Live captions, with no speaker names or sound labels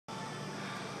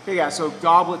Okay guys, so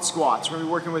goblet squats. We're going to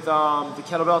be working with the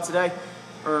kettlebell today,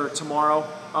 or tomorrow.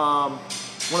 One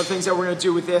of the things that we're going to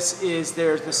do with this is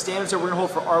the standards that we're going to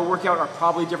hold for our workout are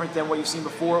probably different than what you've seen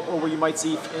before or what you might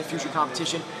see in a future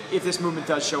competition if this movement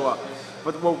does show up.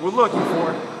 But what we're looking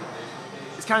for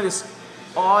is kind of this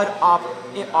odd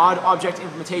object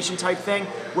implementation type thing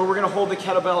where we're going to hold the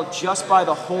kettlebell just by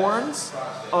the horns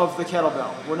of the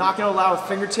kettlebell. We're not going to allow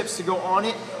fingertips to go on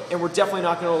it, and we're definitely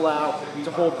not going to allow you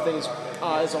to hold things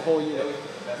as a whole unit.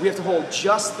 We have to hold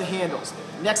just the handles.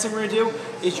 Next thing we're going to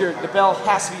do is the bell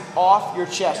has to be off your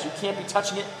chest. You can't be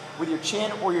touching it with your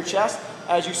chin or your chest.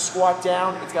 As you squat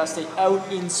down, it's got to stay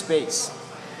out in space.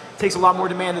 It takes a lot more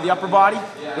demand of the upper body.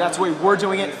 That's the way we're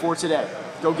doing it for today.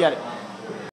 Go get it.